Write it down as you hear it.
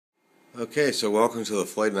Okay, so welcome to the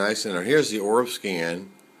Fladen Eye Center. Here's the Orbscan,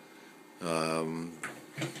 and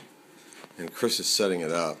Chris is setting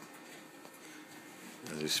it up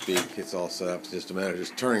as we speak. It's all set up. It's just a matter of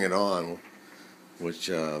just turning it on, which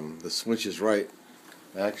the switch is right.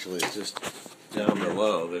 Actually, it's just down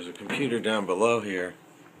below. There's a computer down below here.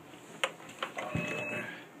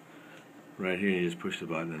 Right here, you just push the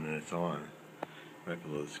button and then it's on, right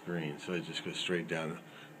below the screen. So it just goes straight down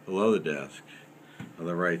below the desk. On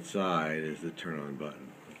the right side is the turn on button.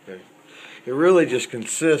 Okay. It really just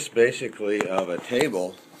consists basically of a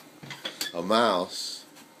table, a mouse,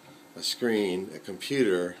 a screen, a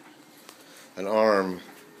computer, an arm,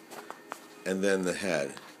 and then the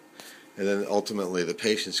head. And then ultimately the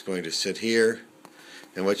patient's going to sit here,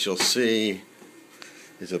 and what you'll see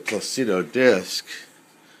is a placebo disc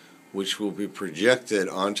which will be projected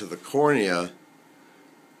onto the cornea,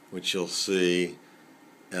 which you'll see.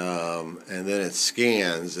 And then it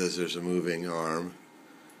scans as there's a moving arm,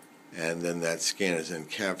 and then that scan is then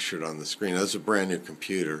captured on the screen. That's a brand new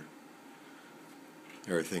computer.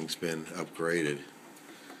 Everything's been upgraded.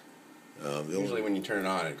 Usually when you turn it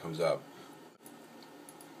on, it comes up.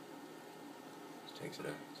 Just takes it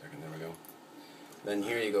a second. There we go. Then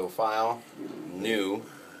here you go, File, New.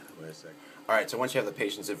 Wait a second. Alright, so once you have the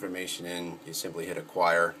patient's information in, you simply hit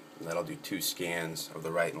Acquire, and that'll do 2 scans of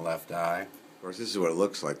the right and left eye. Of course, this is what it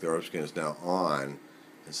looks like. The Orbscan is now on,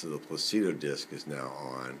 and so the placebo disc is now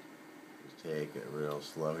on. Just take it real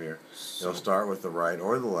slow here. You'll start with the right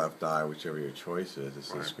or the left eye, whichever your choice is.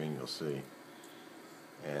 It's the screen you'll see.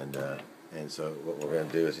 And so what we're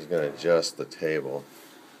going to do is he's going to adjust the table.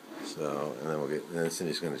 So, and then then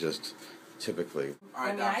Cindy's going to just typically. All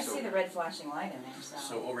right, I see the red flashing light in there.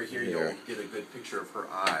 So over here you'll get a good picture of her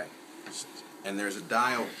eye. And there's a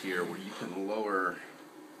dial here where you can lower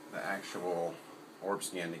the actual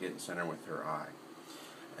Orbscan to get in center with her eye.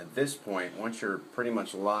 At this point, once you're pretty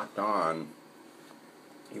much locked on,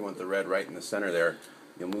 you want the red right in the center there,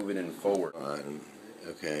 you'll move it in forward.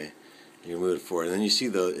 Okay, you move it forward. And then you see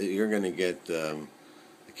you're going to get the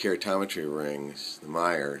keratometry rings, the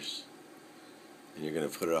Myers, and you're going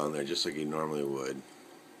to put it on there just like you normally would.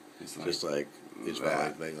 Just like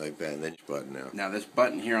that. Like that, and then you button out. Now this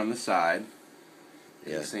button here on the side,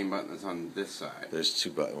 yeah, the same button that's on this side. There's 2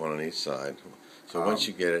 buttons, one on each side. So once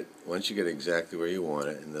you get exactly where you want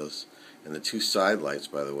it, and the 2 side lights,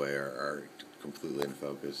 by the way, are completely in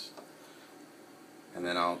focus. And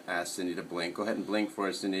then I'll ask Cindy to blink. Go ahead and blink for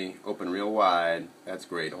us, Cindy. Open real wide. That's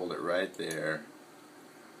great. Hold it right there.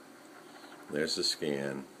 There's the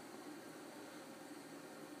scan.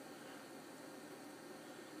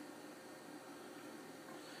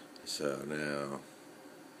 So now.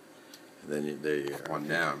 And then there you are. One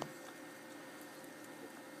down.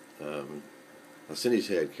 Well, Cindy's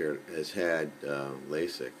has had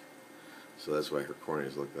LASIK, so that's why her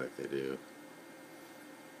corneas look like they do.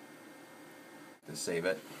 And save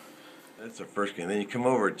it. That's the first scan. Then you come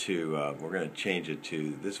over to, we're going to change it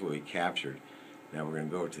to, this is what we captured. Now we're going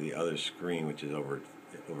to go over to the other screen, which is over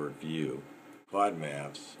view, quad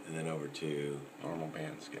maps, and then over to normal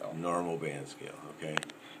band scale. Normal band scale, okay?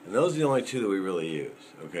 And those are the only 2 that we really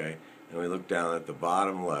use, okay? And we look down at the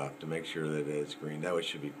bottom left to make sure that it's green. That one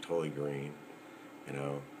should be totally green, you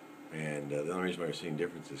know. And the only reason why we're seeing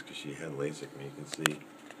differences is because she had LASIK. I mean, you can see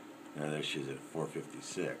now there she's at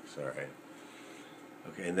 456. All right.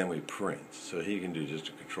 Okay, and then we print. So here you can do just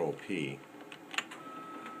a Control P,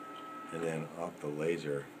 and then off the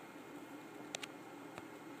laser.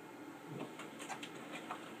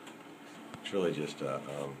 It's really just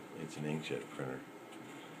it's an inkjet printer.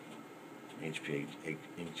 HP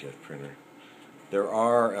inkjet printer. There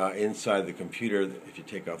are inside the computer, if you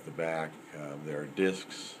take off the back, there are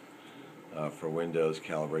discs for Windows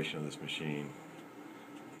calibration of this machine.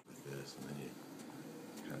 Like this, and then you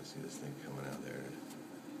kind of see this thing coming out there.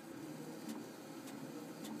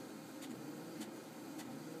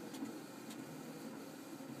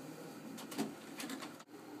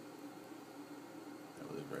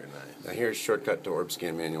 That was very nice. Now here's shortcut to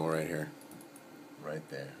Orbscan manual right here. Right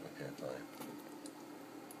there. Okay, fine.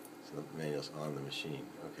 So the manual's on the machine.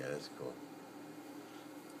 Okay, that's cool.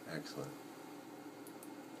 Excellent.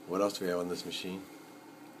 What else do we have on this machine?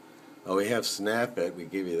 Oh, we have Snap It. We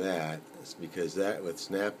give you that. It's because that with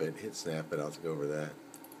Snap It, hit Snap It. I'll go over that.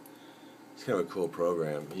 It's kind of a cool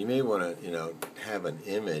program. You may want to, have an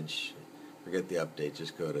image. Forget the update.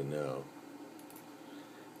 Just go to No.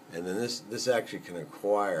 And then this actually can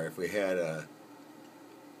acquire. If we had a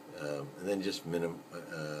and then just let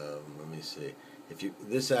me see.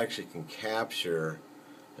 This actually can capture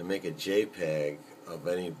and make a JPEG of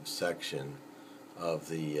any section of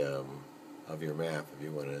the of your map if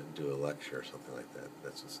you want to do a lecture or something like that.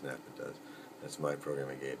 That's what Snap-it does. That's my program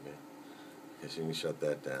it gave me. Okay, so you can shut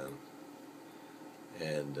that down.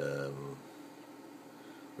 And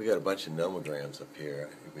we got a bunch of nomograms up here.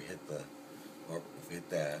 If we hit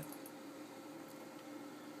that,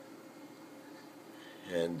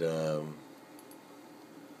 and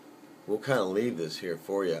we'll kind of leave this here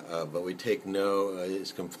for you, but we take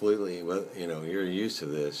it's completely, well, you know, you're used to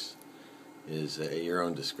this, is at your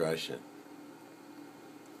own discretion.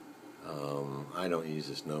 I don't use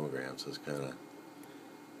this nomogram, so it's kind of,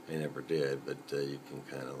 I never did, but you can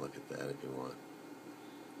kind of look at that if you want.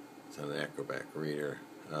 It's on an Acrobat reader.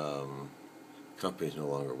 Company's no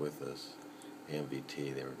longer with us.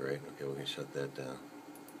 AMVT, they were great. Okay, we can shut that down.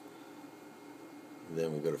 And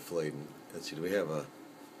then we go to Fladen. Let's see, do we have a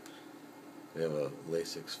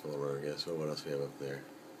LASIX folder, I guess. What else do we have up there?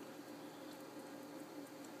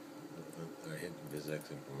 Our hidden BizX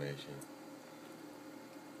information.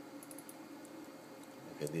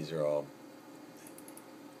 Okay, these are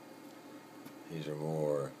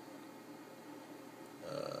more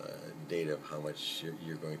data of how much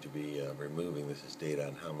you're going to be removing. This is data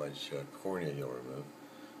on how much cornea you'll remove.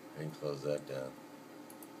 I can close that down.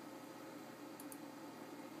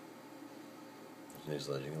 You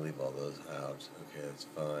can leave all those out. Okay, that's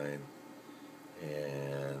fine.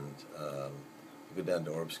 And you go down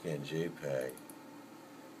to Orbscan JPEG,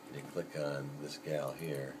 and you click on this gal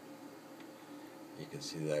here. You can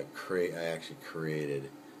see that I actually created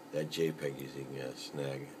that JPEG using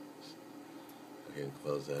Snag. Okay, and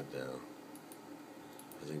close that down.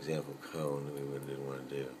 As an example cone that we didn't want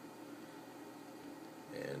to do.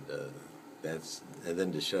 And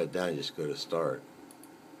then to shut it down, you just go to Start.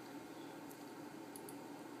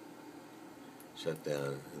 Shut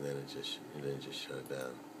down, and then just shut it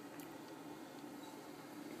down.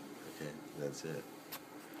 Okay, that's it.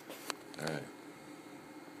 All right.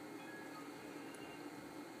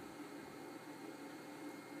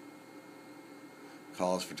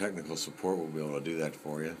 Call us for technical support. We'll be able to do that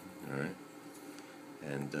for you. All right.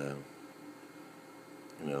 And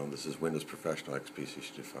you know, this is Windows Professional XP, so you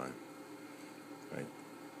should do fine. Right.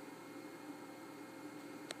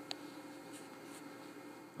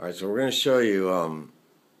 All right, so we're going to show you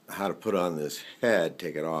how to put on this head,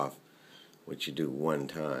 take it off, which you do one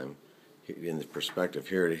time. In the perspective,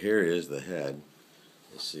 here it is the head.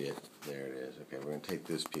 You see it, there it is. Okay, we're going to take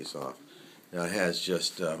this piece off. Now it has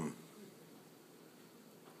just,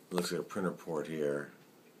 looks like a printer port here,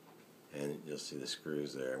 and you'll see the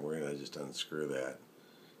screws there. And we're going to just unscrew that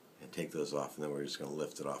and take those off, and then we're just going to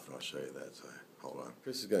lift it off, and I'll show you that. So hold on.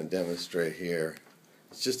 Chris is going to demonstrate here.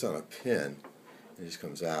 It's just on a pin. It just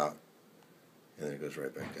comes out, and then it goes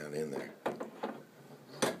right back down in there.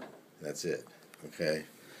 That's it. Okay.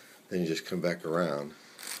 Then you just come back around,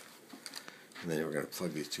 and then we're going to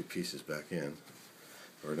plug these two pieces back in.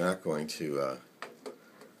 We're not going to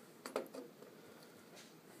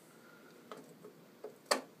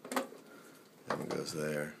that one goes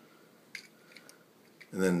there,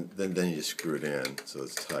 and then you just screw it in so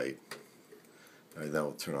it's tight. All right, that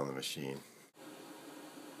will turn on the machine.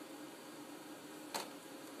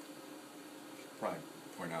 Probably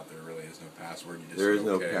point out there really is no password. You just There is hit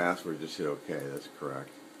no OK. password, just hit OK, that's correct.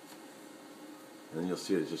 And then you'll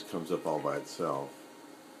see it just comes up all by itself.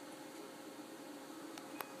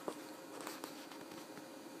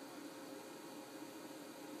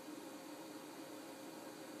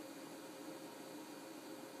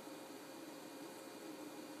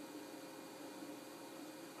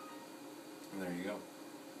 And there you go.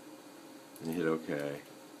 And you hit OK.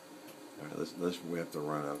 All right, we have to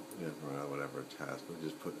run out whatever task. We'll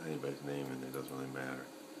just put anybody's name in there. It doesn't really matter.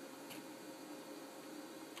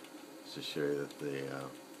 Just to show you that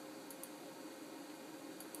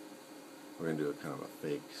we're going to do a kind of a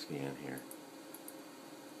fake scan here.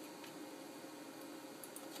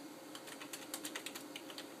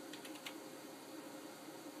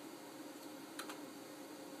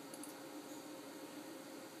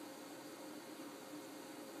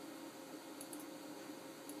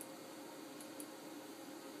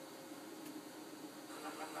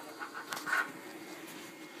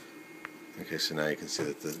 Okay, so now you can see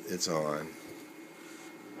that it's on.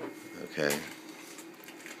 Okay.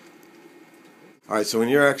 All right, so when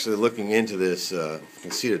you're actually looking into this, you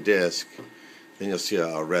can see the disk, then you'll see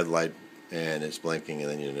a red light and it's blinking, and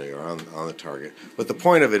then you know you're on the target. But the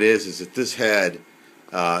point of it is that this head,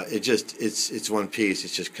 it's one piece.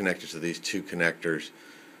 It's just connected to these two connectors,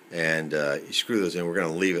 and you screw those in. We're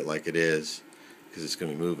going to leave it like it is because it's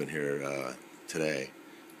going to be moving here today,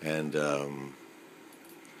 and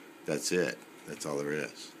that's it. That's all there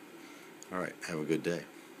is. All right, have a good day.